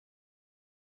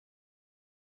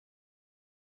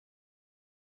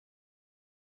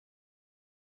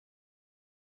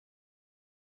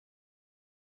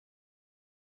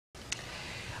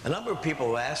A number of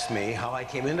people asked me how I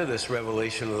came into this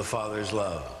revelation of the Father's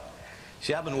love.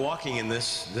 See, I've been walking in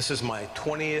this. This is my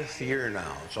 20th year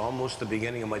now. It's almost the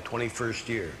beginning of my 21st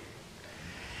year.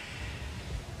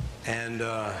 And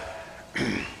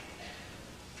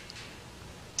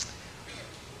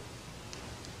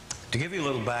to give you a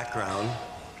little background,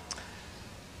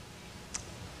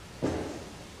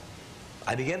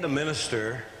 I began to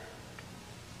minister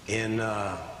in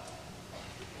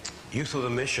Youth of the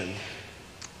Mission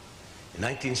in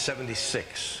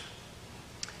 1976.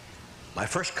 My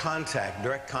first contact,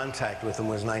 direct contact with them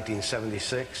was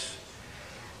 1976.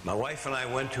 My wife and I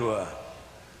went to a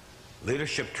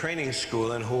leadership training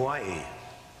school in Hawaii.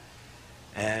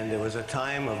 And it was a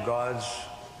time of God's,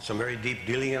 some very deep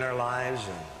dealing in our lives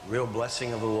and real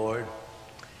blessing of the Lord.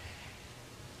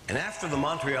 And after the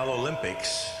Montreal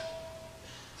Olympics,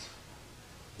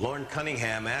 Lauren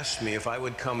Cunningham asked me if I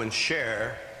would come and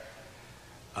share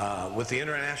with the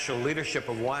international leadership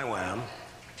of YWAM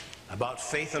about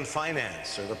faith and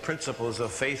finance, or the principles of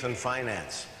faith and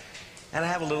finance. And I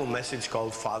have a little message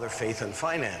called Father, Faith, and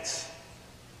Finance.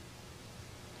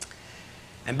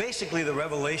 And basically the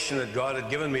revelation that God had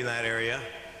given me in that area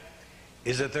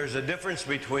is that there's a difference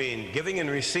between giving and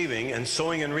receiving and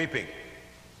sowing and reaping.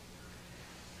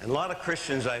 And a lot of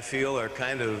Christians, I feel, are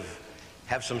kind of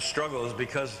have some struggles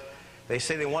because they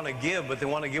say they want to give, but they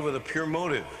want to give with a pure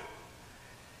motive.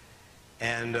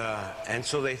 And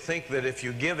so they think that if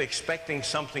you give expecting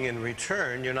something in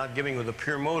return, you're not giving with a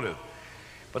pure motive.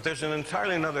 But there's an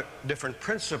entirely different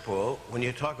principle when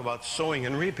you talk about sowing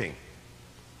and reaping.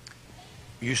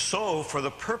 You sow for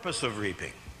the purpose of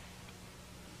reaping.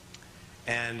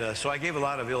 And so I gave a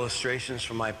lot of illustrations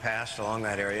from my past along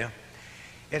that area.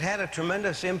 It had a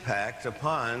tremendous impact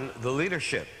upon the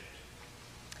leadership.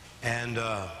 And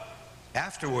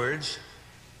afterwards,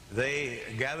 they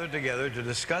gathered together to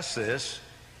discuss this,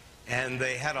 and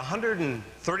they had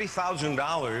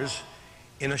 $130,000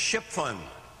 in a ship fund.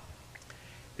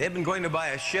 They had been going to buy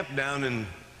a ship down in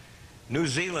New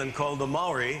Zealand called the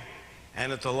Maori,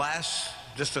 and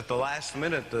just at the last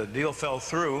minute, the deal fell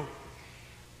through.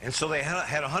 And so they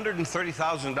had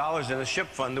 $130,000 in a ship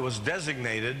fund that was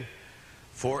designated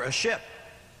for a ship.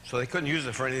 So they couldn't use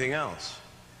it for anything else.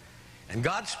 And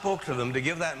God spoke to them to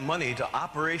give that money to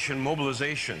Operation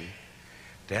Mobilization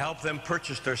to help them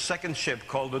purchase their second ship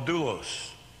called the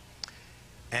Doulos.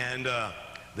 And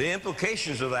the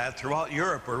implications of that throughout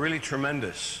Europe are really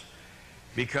tremendous,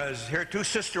 because here are two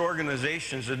sister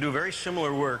organizations that do very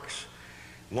similar works.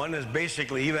 One is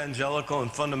basically evangelical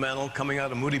and fundamental, coming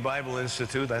out of Moody Bible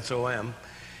Institute, that's OM,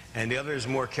 and the other is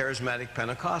more charismatic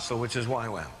Pentecostal, which is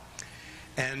YWAM.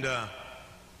 And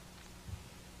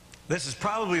this is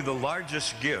probably the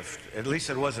largest gift, at least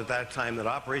it was at that time, that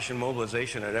Operation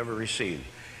Mobilization had ever received.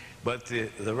 But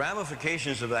the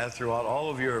ramifications of that throughout all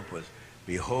of Europe was,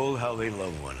 behold how they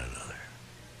love one another.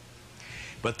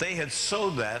 But they had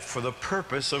sowed that for the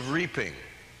purpose of reaping.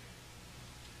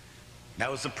 That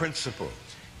was the principle.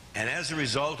 And as a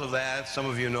result of that, some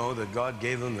of you know that God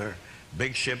gave them their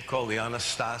big ship called the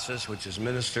Anastasis, which has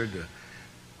ministered to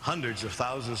hundreds of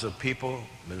thousands of people,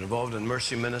 been involved in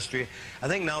mercy ministry. I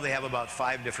think now they have about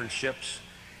 5 different ships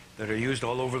that are used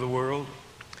all over the world.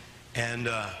 And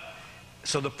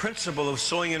so the principle of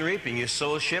sowing and reaping, you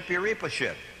sow a ship, you reap a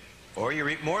ship. Or you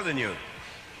reap more than you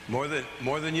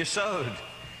sowed.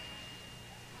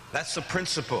 That's the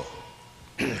principle.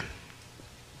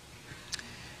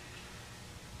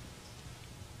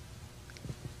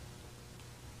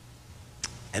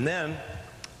 And then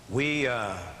we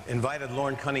invited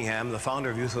Lauren Cunningham, the founder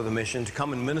of Youth of the Mission, to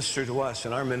come and minister to us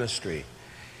in our ministry.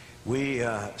 We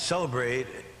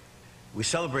celebrated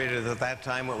at that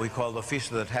time what we call the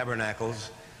Feast of the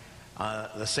Tabernacles,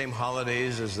 the same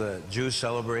holidays as the Jews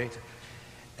celebrate.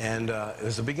 And it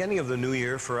was the beginning of the new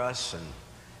year for us, and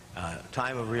a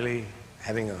time of really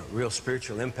having a real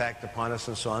spiritual impact upon us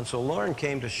and so on. So Lauren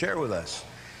came to share with us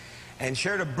and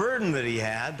shared a burden that he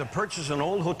had to purchase an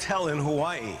old hotel in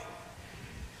Hawaii.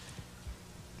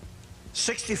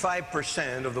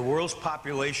 65% of the world's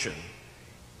population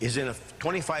is in a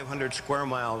 2,500 square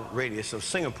mile radius of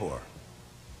Singapore.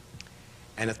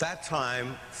 And at that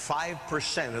time,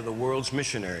 5% of the world's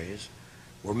missionaries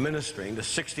were ministering to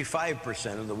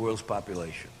 65% of the world's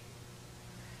population.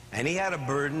 And he had a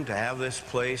burden to have this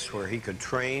place where he could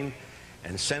train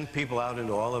and send people out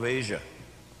into all of Asia.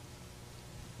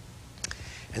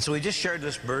 And so he just shared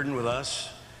this burden with us,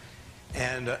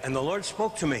 and the Lord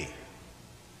spoke to me.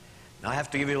 Now I have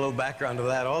to give you a little background to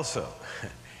that also.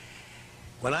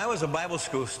 When I was a Bible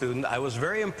school student, I was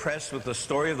very impressed with the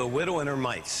story of the widow and her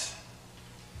mites,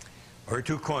 or her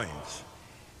 2 coins.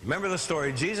 Remember the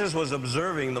story? Jesus was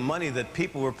observing the money that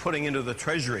people were putting into the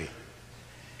treasury.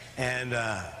 And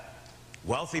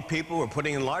wealthy people were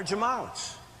putting in large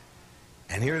amounts.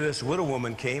 And here this widow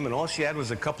woman came, and all she had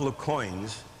was a couple of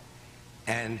coins.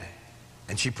 And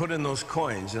she put in those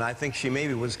coins, and I think she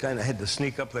maybe was kind of had to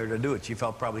sneak up there to do it. She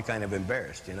felt probably kind of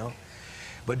embarrassed, you know.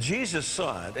 But Jesus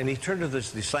saw it, and he turned to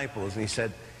his disciples, and he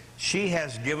said, "She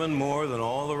has given more than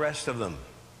all the rest of them,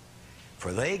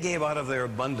 for they gave out of their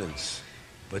abundance,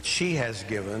 but she has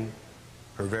given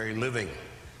her very living."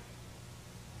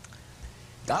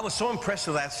 I was so impressed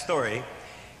with that story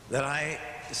that I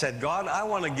said, "God, I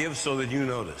want to give so that you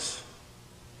notice."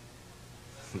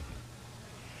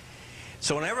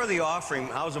 So whenever the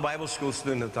offering, I was a Bible school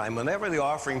student at the time, whenever the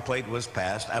offering plate was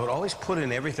passed, I would always put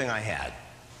in everything I had.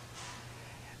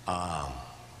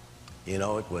 You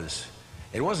know,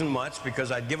 it wasn't much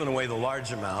because I'd given away the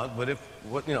large amount, but if,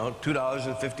 you know,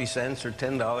 $2.50 or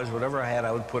 $10, whatever I had,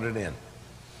 I would put it in.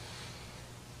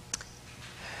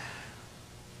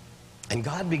 And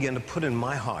God began to put in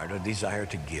my heart a desire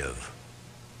to give.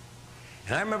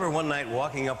 And I remember one night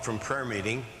walking up from prayer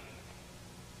meeting,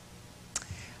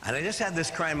 and I just had this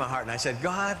cry in my heart, and I said,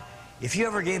 "God, if you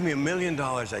ever gave me $1 million,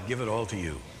 I'd give it all to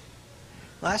you."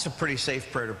 Well, that's a pretty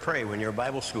safe prayer to pray when you're a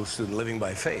Bible school student living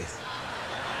by faith.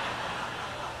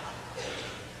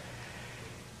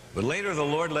 But later the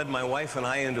Lord led my wife and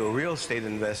I into a real estate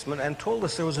investment and told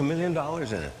us there was $1 million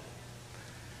in it.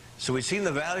 So we've seen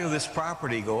the value of this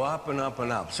property go up and up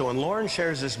and up. So when Lauren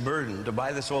shares this burden to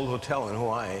buy this old hotel in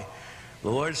Hawaii, the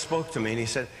Lord spoke to me and he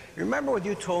said, "Remember what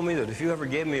you told me, that if you ever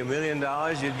gave me $1 million,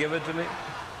 you'd give it to me?"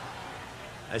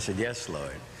 I said, "Yes,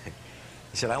 Lord."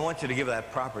 He said, "I want you to give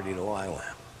that property to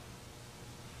YWAM."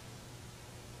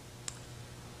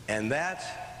 And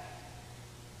that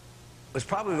was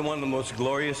probably one of the most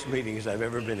glorious meetings I've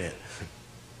ever been in.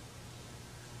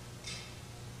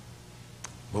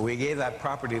 But we gave that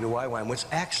property to YWAM, which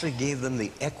actually gave them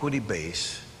the equity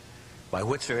base by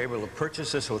which they're able to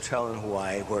purchase this hotel in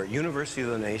Hawaii, where University of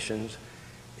the Nations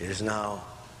is now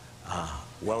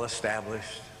well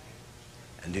established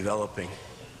and developing,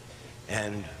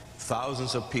 and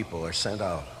thousands of people are sent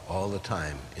out all the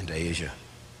time into Asia.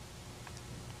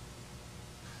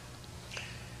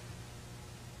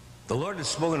 The Lord had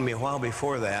spoken to me a while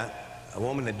before that. A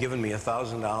woman had given me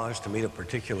 $1,000 to meet a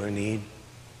particular need,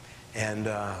 and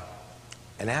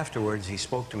afterwards he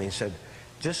spoke to me and said,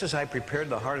 "Just as I prepared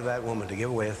the heart of that woman to give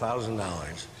away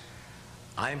 $1,000,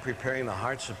 I am preparing the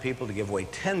hearts of people to give away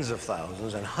tens of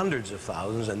thousands and hundreds of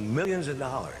thousands and millions of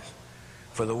dollars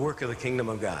for the work of the kingdom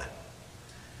of God."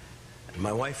 And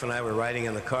my wife and I were riding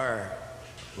in the car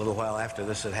a little while after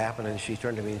this had happened, and she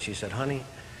turned to me and she said, "Honey,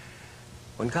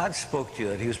 when God spoke to you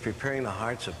that he was preparing the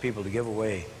hearts of people to give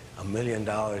away $1 million,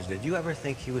 did you ever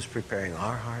think he was preparing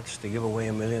our hearts to give away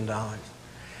 $1 million?"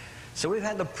 So we've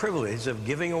had the privilege of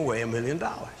giving away $1 million.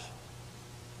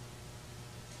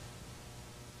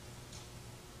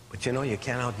 But you know, you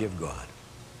can't outgive God.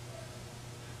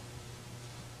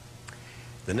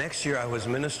 The next year I was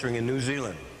ministering in New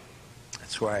Zealand.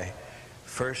 That's where I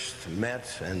first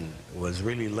met and was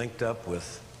really linked up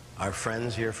with our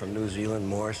friends here from New Zealand,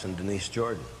 Morris and Denise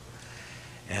Jordan.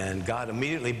 And God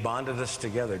immediately bonded us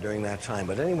together during that time.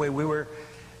 But anyway, we were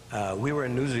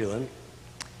in New Zealand,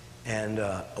 and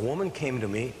a woman came to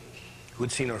me who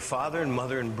had seen her father and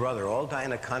mother and brother all die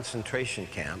in a concentration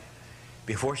camp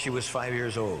before she was 5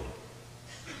 years old.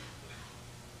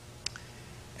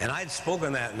 And I'd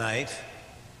spoken that night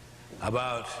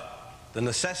about the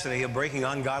necessity of breaking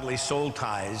ungodly soul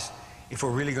ties if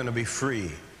we're really going to be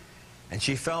free. And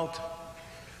she felt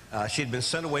she'd been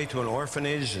sent away to an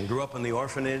orphanage and grew up in the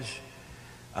orphanage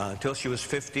until she was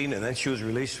 15, and then she was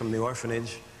released from the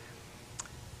orphanage.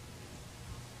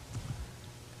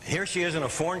 Here she is in a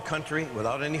foreign country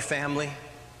without any family,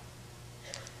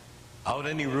 without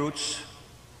any roots,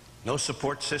 no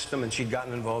support system, and she'd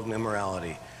gotten involved in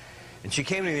immorality. And she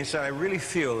came to me and said, "I really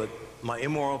feel that my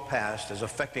immoral past is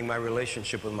affecting my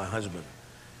relationship with my husband,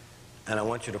 and I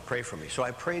want you to pray for me." So I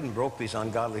prayed and broke these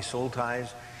ungodly soul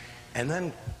ties, and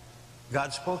then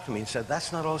God spoke to me and said,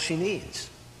 "That's not all she needs."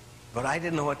 But I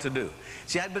didn't know what to do.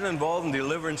 See, I'd been involved in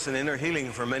deliverance and inner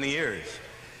healing for many years,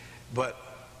 but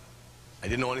I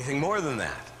didn't know anything more than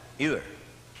that either.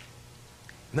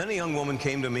 And then a young woman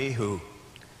came to me who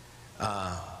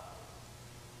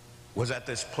was at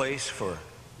this place to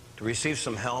receive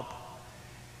some help,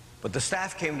 but the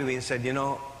staff came to me and said, "You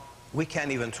know, we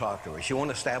can't even talk to her. She won't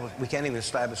establish, we can't even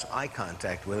establish eye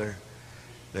contact with her.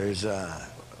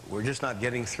 We're just not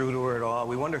getting through to her at all.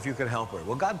 We wonder if you could help her."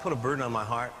 Well, God put a burden on my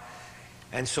heart,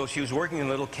 and so she was working in a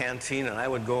little canteen, and I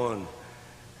would go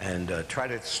and try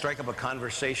to strike up a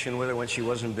conversation with her when she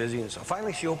wasn't busy. And so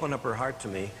finally she opened up her heart to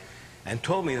me and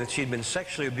told me that she'd been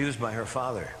sexually abused by her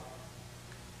father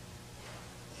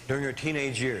during her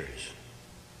teenage years.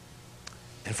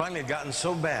 And finally it had gotten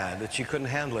so bad that she couldn't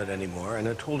handle it anymore, and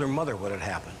had told her mother what had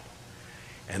happened.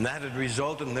 And that had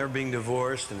resulted in their being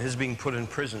divorced and his being put in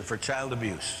prison for child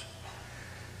abuse.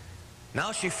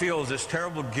 Now she feels this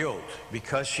terrible guilt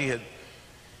because she had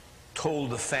told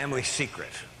the family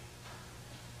secret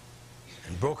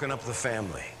and broken up the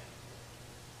family.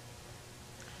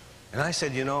 And I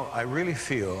said, you know, I really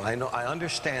feel, I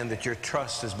understand that your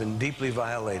trust has been deeply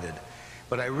violated,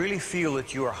 but I really feel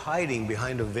that you are hiding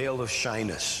behind a veil of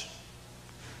shyness.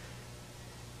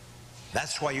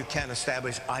 That's why you can't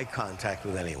establish eye contact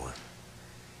with anyone.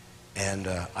 And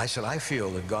I said, I feel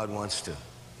that God wants to,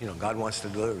 God wants to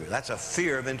deliver you. That's a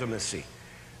fear of intimacy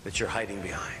that you're hiding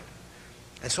behind.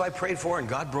 And so I prayed for her, and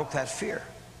God broke that fear.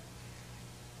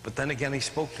 But then again, he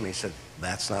spoke to me. He said,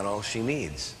 that's not all she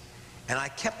needs. And I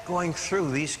kept going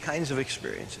through these kinds of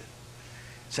experiences.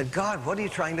 I said, God, what are you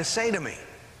trying to say to me?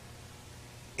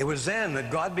 It was then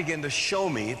that God began to show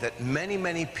me that many,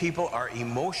 many people are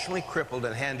emotionally crippled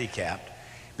and handicapped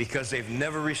because they've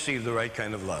never received the right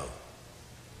kind of love.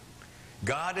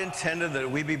 God intended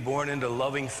that we be born into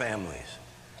loving families.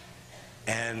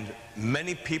 And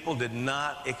many people did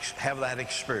not have that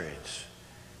experience.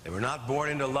 They were not born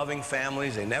into loving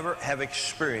families. They never have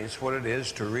experienced what it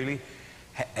is to really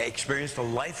experience the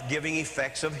life-giving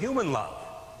effects of human love.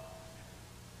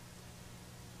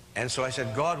 And so I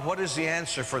said, God, what is the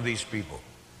answer for these people?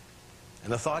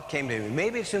 And the thought came to me,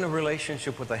 maybe it's in a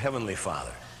relationship with the Heavenly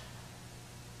Father.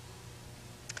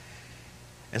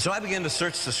 And so I began to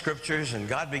search the scriptures, and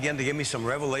God began to give me some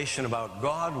revelation about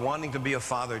God wanting to be a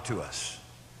father to us.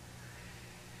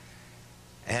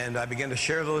 And I began to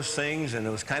share those things, and it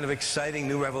was kind of exciting,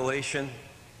 new revelation.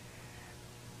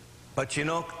 But you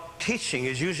know, teaching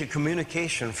is usually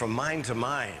communication from mind to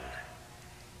mind.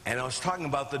 And I was talking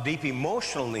about the deep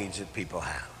emotional needs that people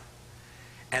have.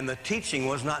 And the teaching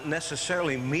was not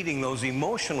necessarily meeting those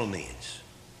emotional needs.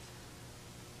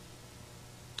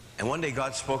 And one day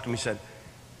God spoke to me and said,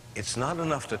 it's not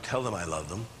enough to tell them I love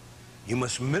them. You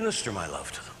must minister my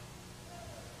love to them.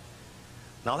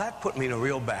 Now that put me in a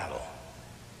real battle.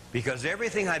 Because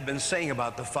everything I'd been saying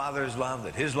about the Father's love,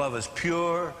 that his love is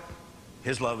pure,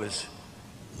 his love is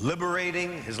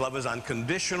liberating, his love is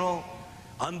unconditional,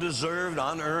 undeserved,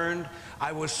 unearned,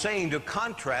 I was saying to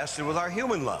contrast it with our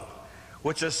human love,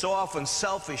 which is so often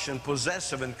selfish and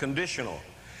possessive and conditional.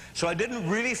 So I didn't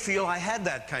really feel I had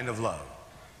that kind of love.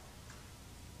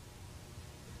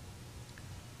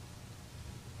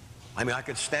 I mean, I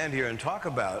could stand here and talk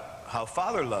about how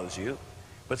Father loves you,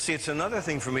 but see, it's another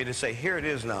thing for me to say, here it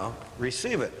is now,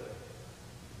 receive it.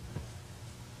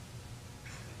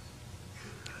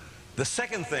 The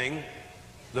second thing,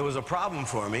 there was a problem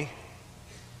for me,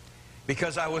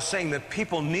 because I was saying that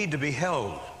people need to be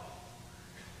held.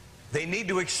 They need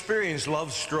to experience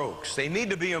love strokes. They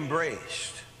need to be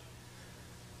embraced.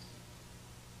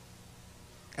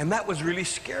 And that was really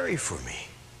scary for me,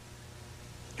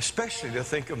 especially to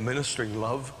think of ministering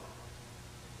love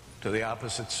to the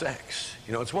opposite sex.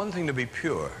 You know, it's one thing to be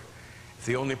pure if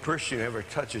the only person you ever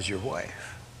touch is your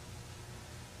wife.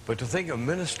 But to think of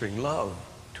ministering love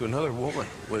to another woman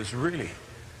was really,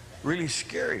 really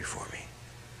scary for me.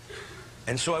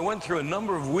 And so I went through a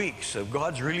number of weeks of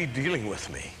God's really dealing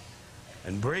with me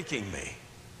and breaking me.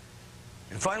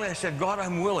 And finally I said, God,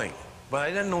 I'm willing, but I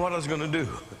didn't know what I was going to do.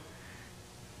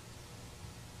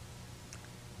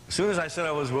 As soon as I said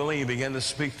I was willing, he began to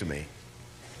speak to me.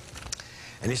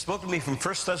 And he spoke to me from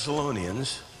 1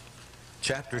 Thessalonians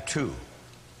chapter 2.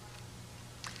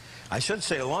 I should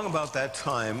say, along about that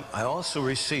time, I also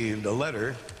received a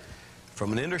letter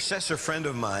from an intercessor friend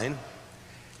of mine,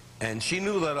 and she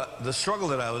knew that the struggle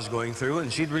that I was going through,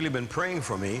 and she'd really been praying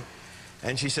for me.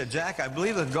 And she said, Jack, I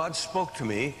believe that God spoke to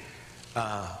me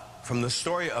from the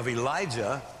story of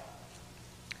Elijah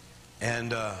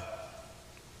and the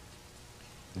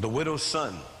widow's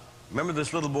son. Remember,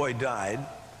 this little boy died,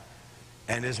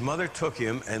 and his mother took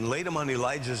him and laid him on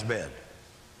Elijah's bed.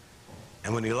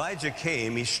 And when Elijah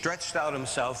came, he stretched out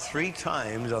himself 3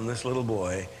 times on this little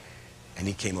boy, and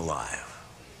he came alive.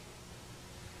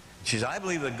 She says, I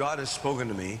believe that God has spoken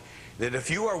to me that if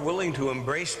you are willing to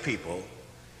embrace people,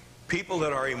 people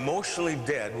that are emotionally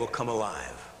dead will come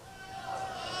alive.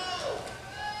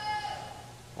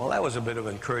 Well, that was a bit of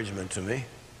encouragement to me.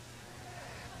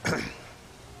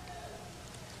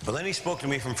 But then he spoke to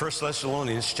me from 1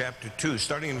 Thessalonians chapter 2,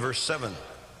 starting in verse 7.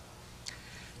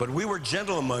 But we were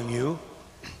gentle among you,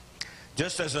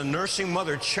 just as a nursing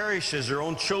mother cherishes her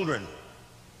own children.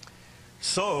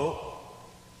 So,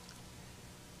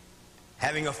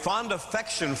 having a fond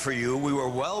affection for you, we were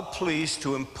well pleased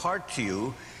to impart to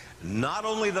you not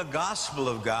only the gospel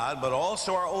of God, but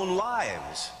also our own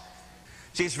lives.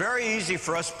 See, it's very easy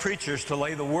for us preachers to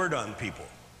lay the word on people.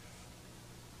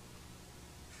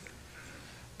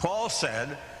 Paul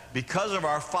said, because of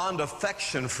our fond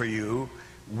affection for you,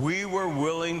 we were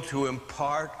willing to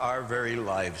impart our very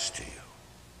lives to you.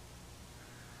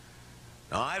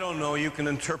 Now, I don't know, you can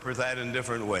interpret that in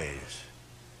different ways,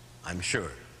 I'm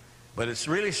sure. But it's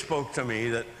really spoke to me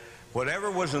that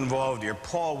whatever was involved here,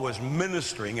 Paul was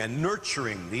ministering and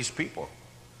nurturing these people.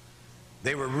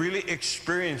 They were really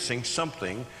experiencing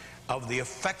something of the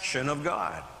affection of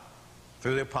God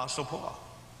through the Apostle Paul.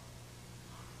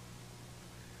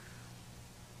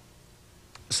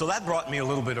 So that brought me a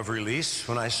little bit of release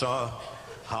when I saw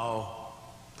how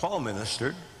Paul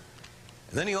ministered.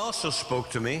 And then he also spoke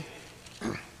to me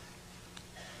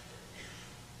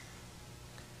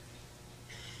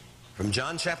from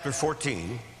John chapter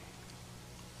 14,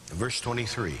 verse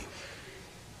 23.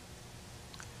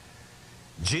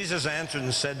 Jesus answered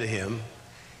and said to him,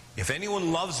 if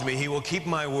anyone loves me, he will keep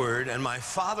my word, and my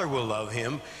Father will love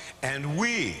him, and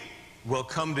we will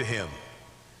come to him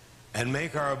and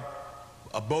make our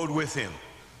abode with him.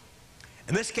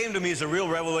 And this came to me as a real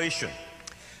revelation.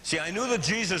 See, I knew that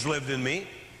Jesus lived in me,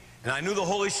 and I knew the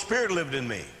Holy Spirit lived in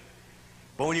me.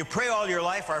 But when you pray all your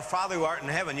life, our Father who art in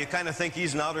heaven, you kind of think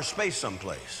he's in outer space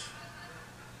someplace.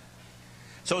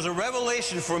 So it was a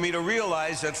revelation for me to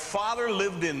realize that Father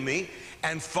lived in me,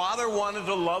 and Father wanted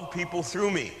to love people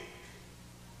through me.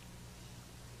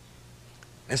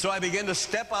 And so I began to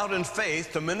step out in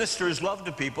faith to minister his love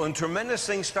to people, and tremendous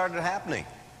things started happening.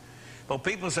 Well,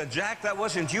 people said, Jack, that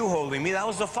wasn't you holding me, that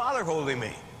was the Father holding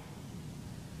me.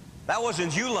 That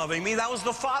wasn't you loving me, that was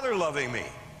the Father loving me.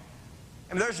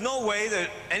 And there's no way that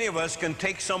any of us can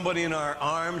take somebody in our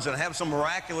arms and have some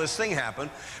miraculous thing happen.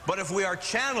 But if we are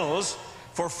channels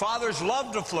for Father's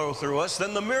love to flow through us,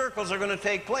 then the miracles are going to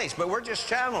take place. But we're just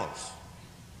channels.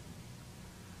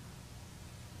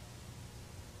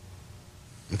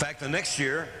 In fact, the next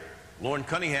year, Lauren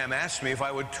Cunningham asked me if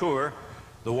I would tour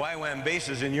the YWAM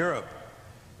bases in Europe.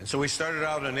 And so we started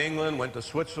out in England, went to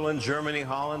Switzerland, Germany,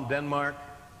 Holland, Denmark,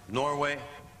 Norway.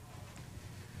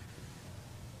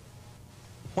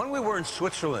 When we were in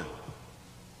Switzerland,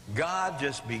 God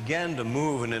just began to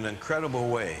move in an incredible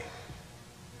way.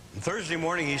 And Thursday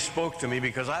morning he spoke to me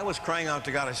because I was crying out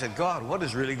to God. I said, God, what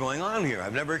is really going on here?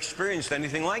 I've never experienced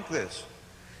anything like this.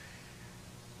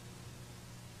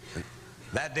 And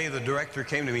that day the director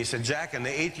came to me. He said, Jack, in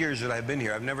the 8 years that I've been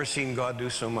here, I've never seen God do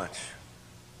so much.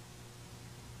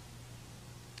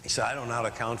 He said, I don't know how to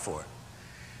account for it.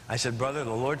 I said, brother,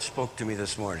 the Lord spoke to me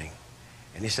this morning.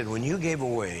 And he said, when you gave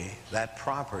away that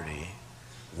property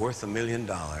worth $1 million,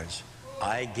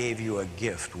 I gave you a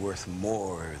gift worth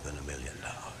more than $1 million.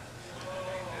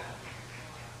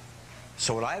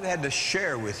 So what I've had to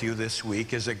share with you this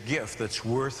week is a gift that's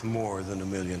worth more than $1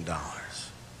 million.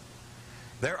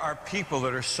 There are people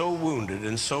that are so wounded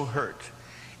and so hurt.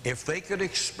 If they could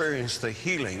experience the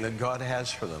healing that God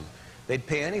has for them, they'd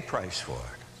pay any price for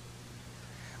it.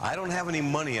 I don't have any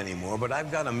money anymore, but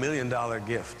I've got $1 million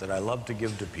gift that I love to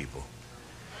give to people.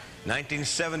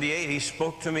 1978, he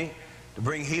spoke to me to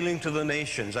bring healing to the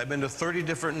nations. I've been to 30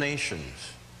 different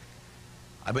nations.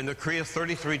 I've been to Korea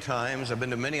 33 times. I've been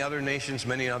to many other nations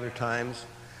many other times.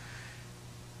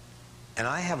 And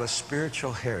I have a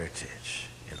spiritual heritage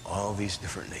in all these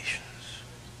different nations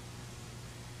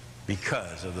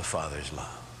because of the Father's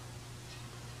love.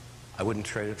 I wouldn't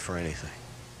trade it for anything.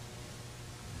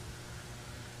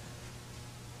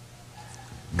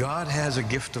 God has a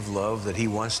gift of love that he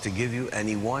wants to give you, and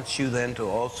he wants you then to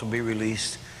also be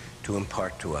released to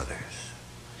impart to others.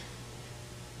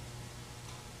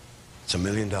 It's $1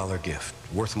 million gift,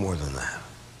 worth more than that.